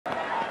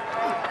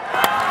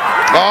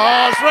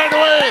Oh, straight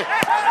away.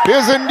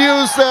 He's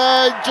induced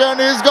edge and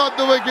he's got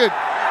the wicket.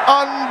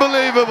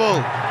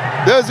 Unbelievable.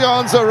 There's your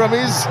answer,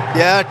 Ramiz.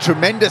 Yeah,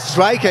 tremendous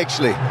strike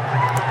actually.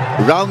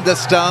 Round the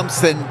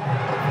stumps and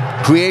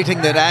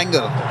creating that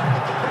angle.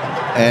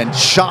 And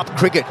sharp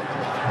cricket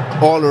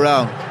all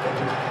around,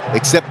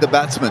 except the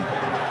batsman.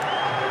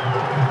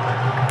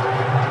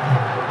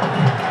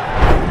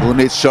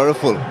 Only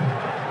Sharaful.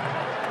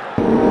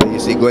 You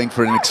see going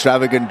for an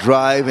extravagant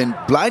drive and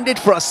blinded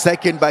for a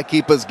second by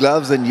keeper's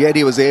gloves, and yet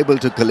he was able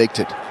to collect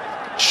it.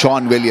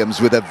 Sean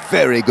Williams with a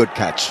very good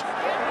catch.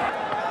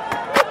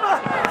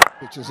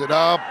 Pitches it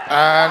up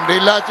and he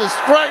latches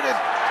straight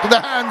into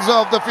the hands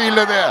of the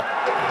fielder there.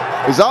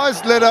 His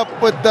eyes lit up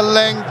with the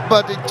length,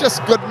 but he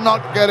just could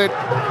not get it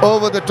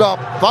over the top.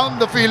 Found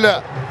the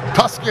fielder.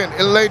 Tuskin,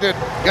 elated,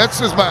 gets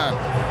his man.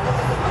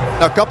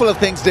 Now, a couple of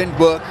things didn't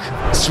work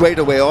straight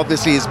away.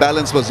 Obviously, his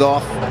balance was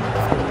off.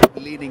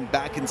 Leaning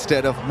back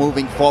instead of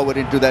moving forward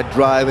into that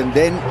drive and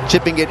then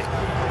chipping it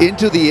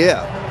into the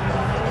air.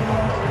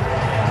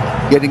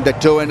 Getting the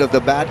toe end of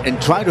the bat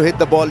and trying to hit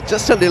the ball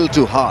just a little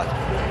too hard.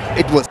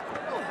 It was...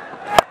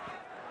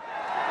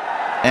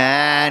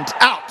 And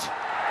out.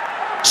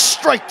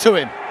 Straight to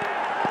him.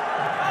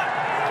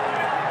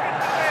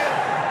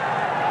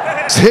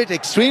 It's hit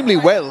extremely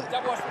well,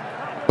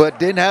 but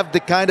didn't have the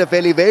kind of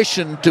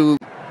elevation to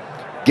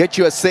get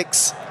you a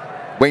six.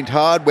 Went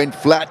hard, went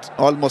flat,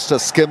 almost a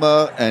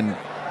skimmer, and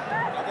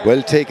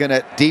well taken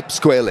at deep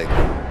square leg.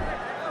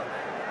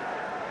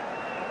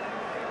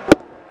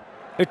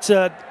 It's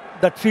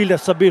that fielder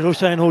Sabir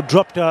Hussain who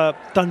dropped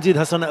Tanzid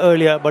Hassan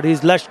earlier, but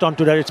he's latched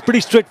onto that. It's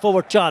pretty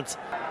straightforward chance.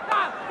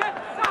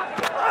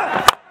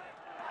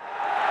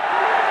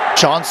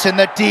 Chance in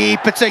the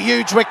deep. It's a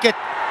huge wicket.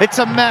 It's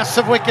a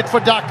massive wicket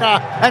for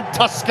Dhaka and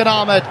Tuscan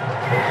Ahmed.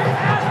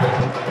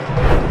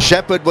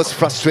 Shepherd was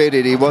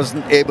frustrated. He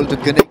wasn't able to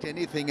connect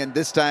anything, and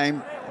this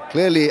time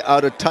clearly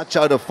out of touch,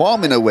 out of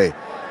form in a way.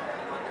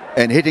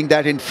 And hitting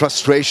that in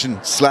frustration,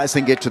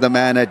 slicing it to the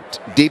man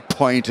at deep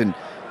point, and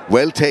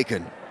well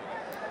taken.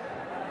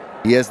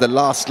 He has the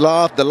last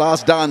laugh, the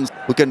last dance.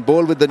 Who can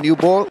bowl with the new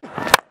ball?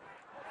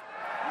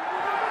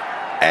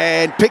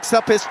 And picks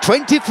up his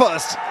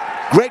 21st.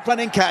 Great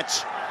running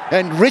catch,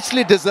 and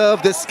richly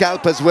deserved this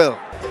scalp as well.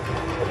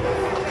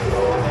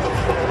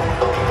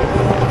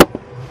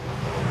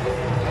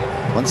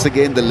 Once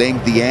again, the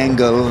length, the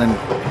angle, and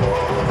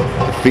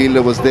the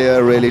fielder was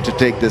there really to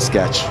take this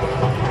catch.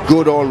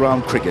 Good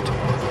all-round cricket.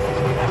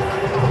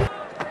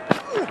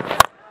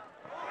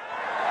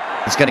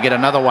 He's going to get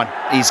another one.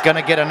 He's going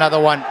to get another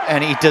one,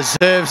 and he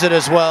deserves it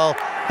as well.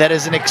 That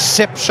is an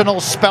exceptional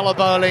spell of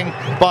bowling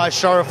by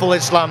Sharaful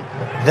Islam.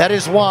 That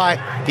is why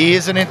he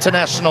is an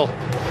international.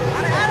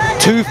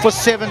 2 for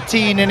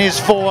 17 in his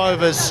 4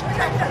 overs.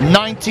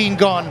 19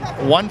 gone,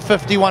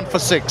 151 for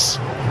 6.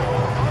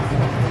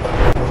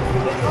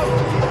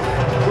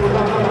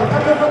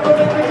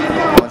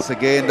 Once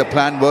again, the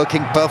plan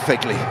working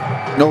perfectly.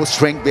 No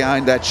strength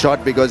behind that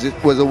shot because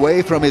it was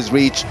away from his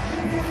reach.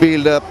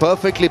 Fielder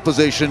perfectly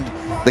positioned.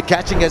 The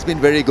catching has been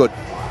very good.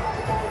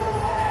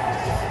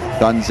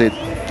 Tanzid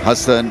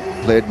Hassan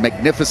played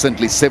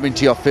magnificently.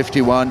 70 of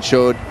 51,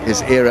 showed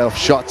his era of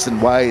shots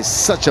and why he's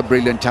such a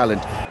brilliant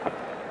talent.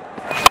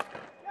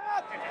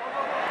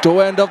 Toe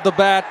end of the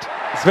bat,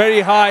 it's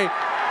very high.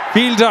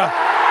 Fielder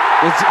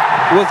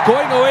was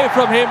going away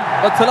from him,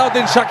 but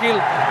Salahuddin Shakil,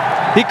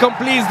 he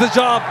completes the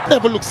job.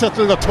 Never looked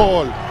settled at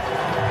all.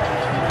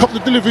 Couple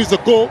of deliveries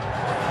ago,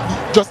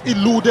 just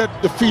eluded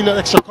the fielder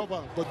extra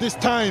cover, but this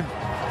time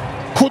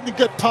couldn't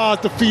get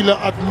past the fielder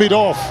at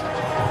mid-off.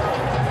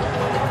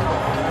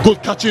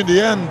 Good catch in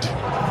the end.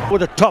 Over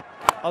the top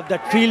of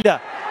that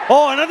fielder.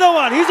 Oh, another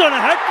one. He's on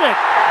a hat-trick.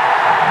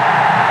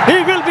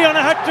 He will be on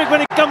a hat-trick when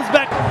he comes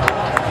back.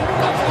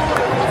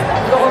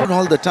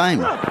 All the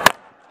time.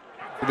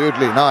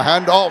 Absolutely. Now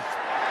hand off.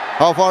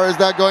 How far is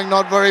that going?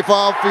 Not very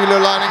far. Fielder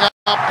lining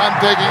up and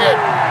taking it.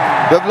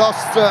 They've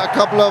lost a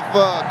couple of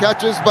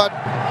catches, but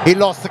He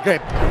lost the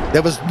grip.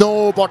 There was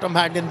no bottom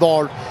hand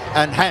involved,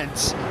 and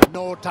hence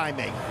no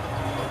timing.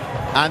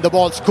 And the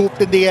ball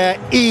scooped in the air.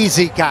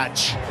 Easy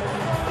catch.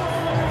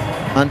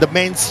 And the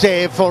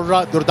mainstay for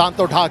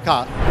Durdanto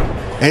Dhaka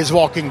is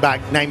walking back.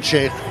 Naim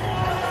Sheikh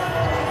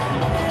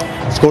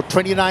scored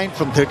 29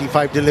 from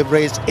 35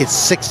 deliveries. It's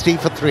 60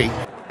 for 3.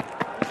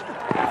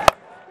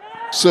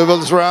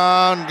 swivels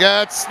round,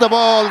 gets the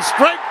ball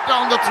straight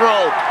down the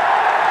throat.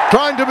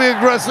 Trying to be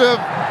aggressive,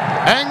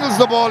 angles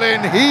the ball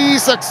in. He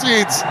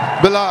succeeds,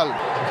 Bilal.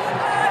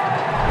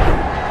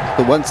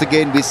 So once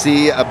again, we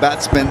see a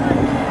batsman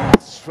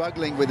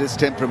struggling with his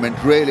temperament,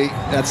 really.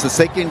 That's the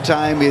second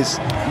time he's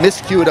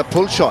miscued a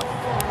pull shot.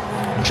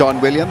 Sean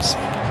Williams.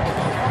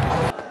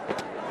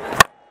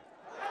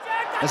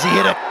 Has he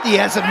hit it? He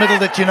hasn't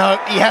middled it, you know.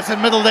 He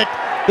hasn't middled it.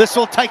 This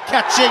will take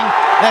catching.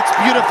 That's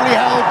beautifully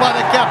held by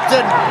the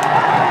captain.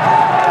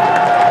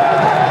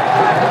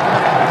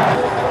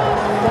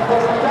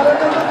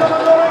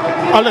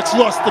 Alex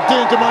lost, the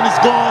danger man is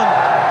gone.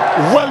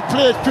 Well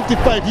played,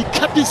 55. He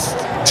kept his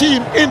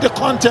team in the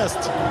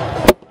contest.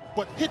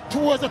 but hit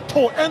towards the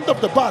toe end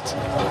of the bat.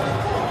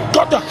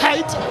 Got the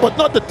height, but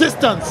not the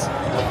distance.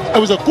 It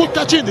was a good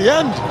catch in the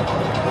end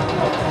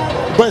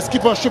by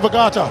skipper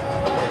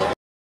Shivagata.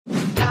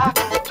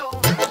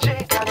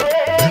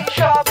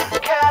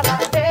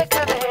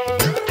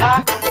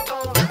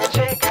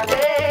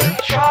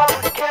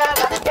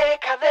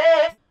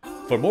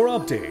 For more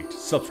updates,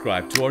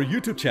 subscribe to our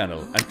YouTube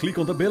channel and click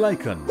on the bell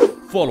icon.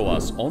 Follow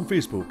us on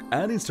Facebook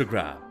and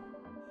Instagram.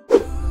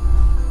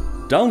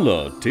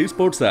 Download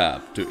TSports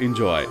app to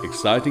enjoy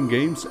exciting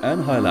games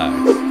and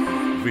highlights.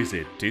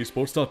 Visit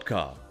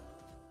tsports.com.